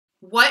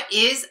What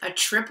is a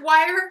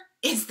tripwire?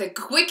 It's the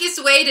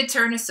quickest way to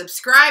turn a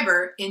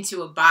subscriber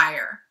into a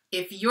buyer.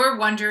 If you're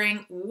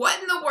wondering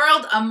what in the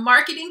world a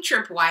marketing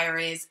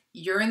tripwire is,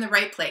 you're in the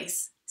right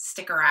place.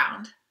 Stick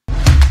around.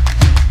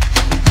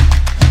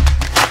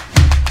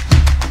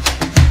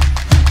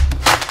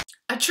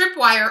 A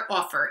tripwire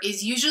offer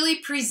is usually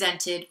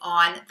presented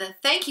on the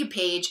thank you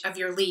page of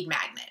your lead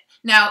magnet.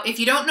 Now, if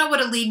you don't know what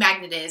a lead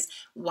magnet is,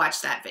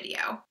 watch that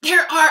video.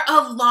 There are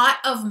a lot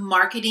of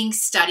marketing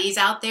studies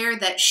out there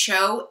that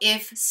show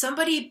if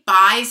somebody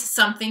buys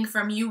something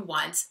from you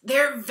once,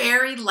 they're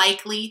very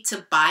likely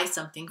to buy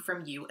something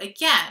from you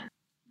again.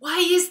 Why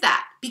is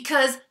that?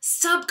 Because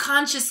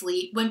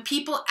subconsciously, when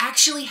people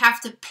actually have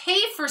to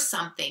pay for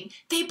something,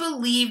 they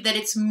believe that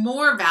it's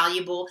more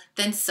valuable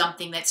than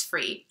something that's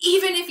free.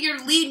 Even if your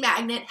lead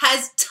magnet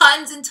has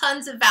tons and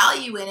tons of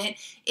value in it,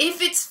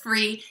 if it's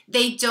free,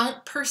 they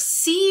don't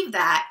perceive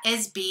that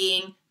as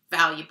being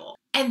valuable.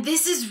 And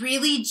this is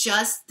really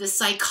just the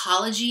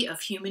psychology of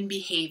human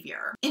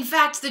behavior. In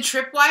fact, the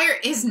tripwire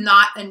is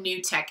not a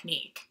new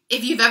technique.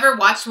 If you've ever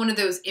watched one of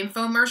those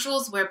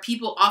infomercials where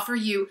people offer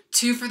you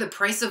 2 for the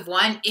price of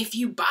 1 if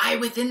you buy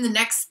within the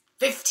next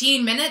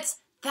 15 minutes,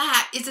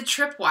 that is a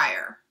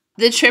tripwire.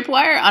 The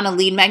tripwire on a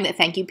lead magnet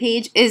thank you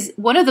page is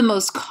one of the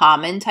most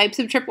common types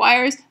of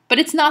tripwires, but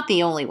it's not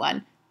the only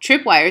one.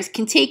 Tripwires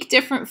can take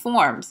different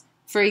forms.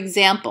 For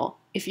example,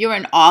 if you're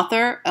an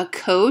author, a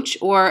coach,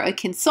 or a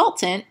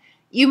consultant,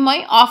 you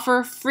might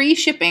offer free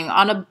shipping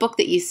on a book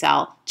that you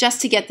sell just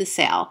to get the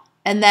sale.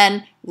 And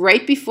then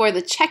right before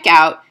the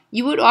checkout,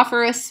 you would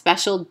offer a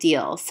special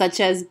deal, such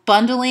as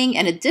bundling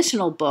an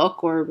additional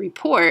book or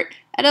report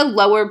at a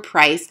lower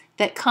price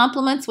that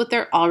complements what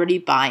they're already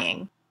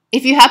buying.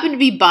 If you happen to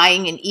be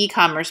buying an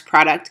e-commerce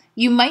product,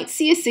 you might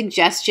see a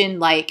suggestion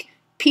like,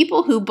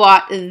 people who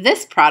bought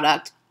this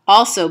product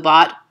also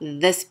bought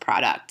this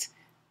product.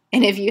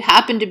 And if you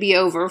happen to be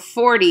over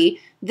 40,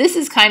 this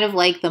is kind of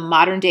like the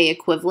modern day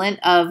equivalent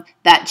of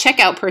that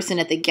checkout person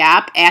at the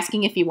Gap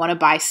asking if you want to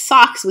buy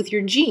socks with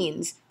your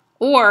jeans,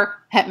 or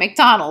at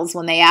McDonald's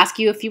when they ask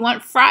you if you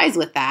want fries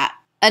with that.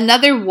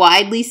 Another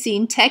widely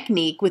seen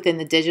technique within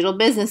the digital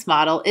business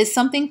model is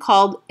something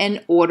called an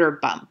order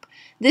bump.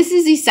 This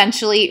is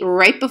essentially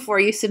right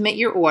before you submit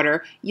your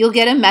order, you'll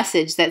get a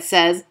message that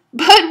says,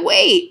 "But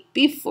wait,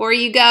 before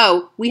you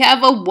go, we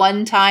have a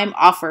one-time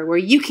offer where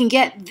you can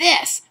get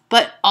this,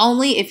 but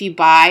only if you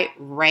buy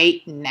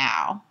right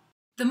now."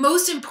 The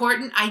most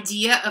important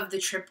idea of the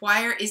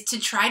tripwire is to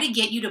try to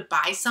get you to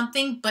buy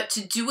something, but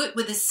to do it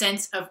with a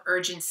sense of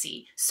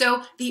urgency.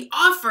 So the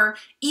offer,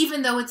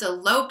 even though it's a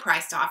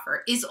low-priced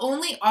offer, is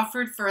only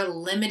offered for a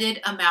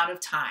limited amount of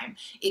time.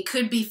 It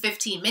could be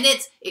 15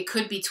 minutes, it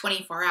could be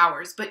 24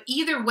 hours, but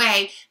either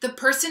way, the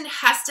person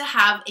has to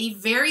have a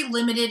very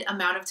limited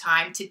amount of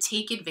time to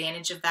take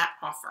advantage of that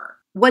offer.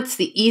 What's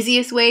the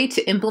easiest way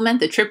to implement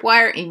the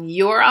tripwire in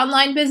your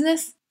online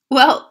business?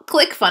 Well,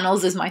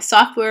 ClickFunnels is my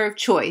software of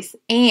choice,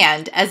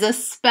 and as a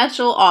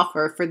special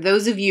offer for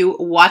those of you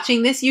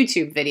watching this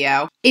YouTube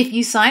video, if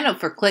you sign up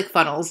for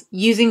ClickFunnels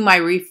using my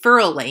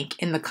referral link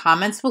in the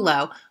comments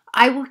below,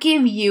 I will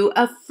give you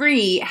a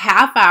free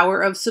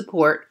half-hour of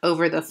support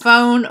over the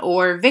phone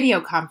or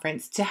video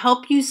conference to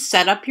help you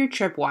set up your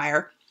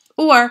tripwire,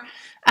 or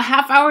a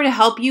half-hour to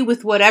help you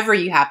with whatever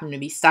you happen to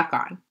be stuck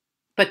on.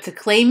 But to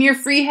claim your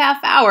free half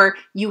hour,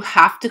 you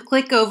have to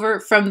click over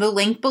from the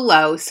link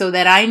below so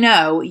that I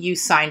know you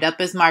signed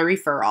up as my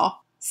referral.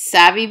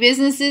 Savvy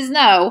businesses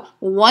know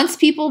once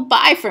people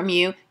buy from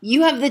you,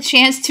 you have the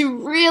chance to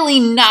really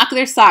knock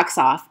their socks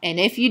off. And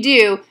if you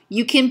do,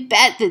 you can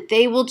bet that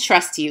they will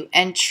trust you.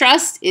 And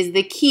trust is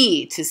the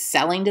key to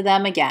selling to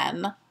them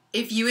again.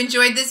 If you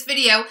enjoyed this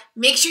video,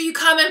 make sure you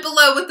comment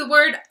below with the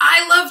word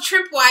 "I love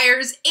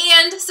tripwires"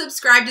 and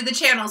subscribe to the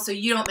channel so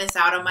you don't miss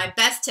out on my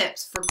best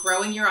tips for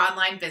growing your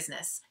online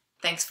business.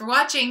 Thanks for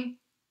watching.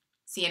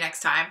 See you next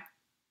time.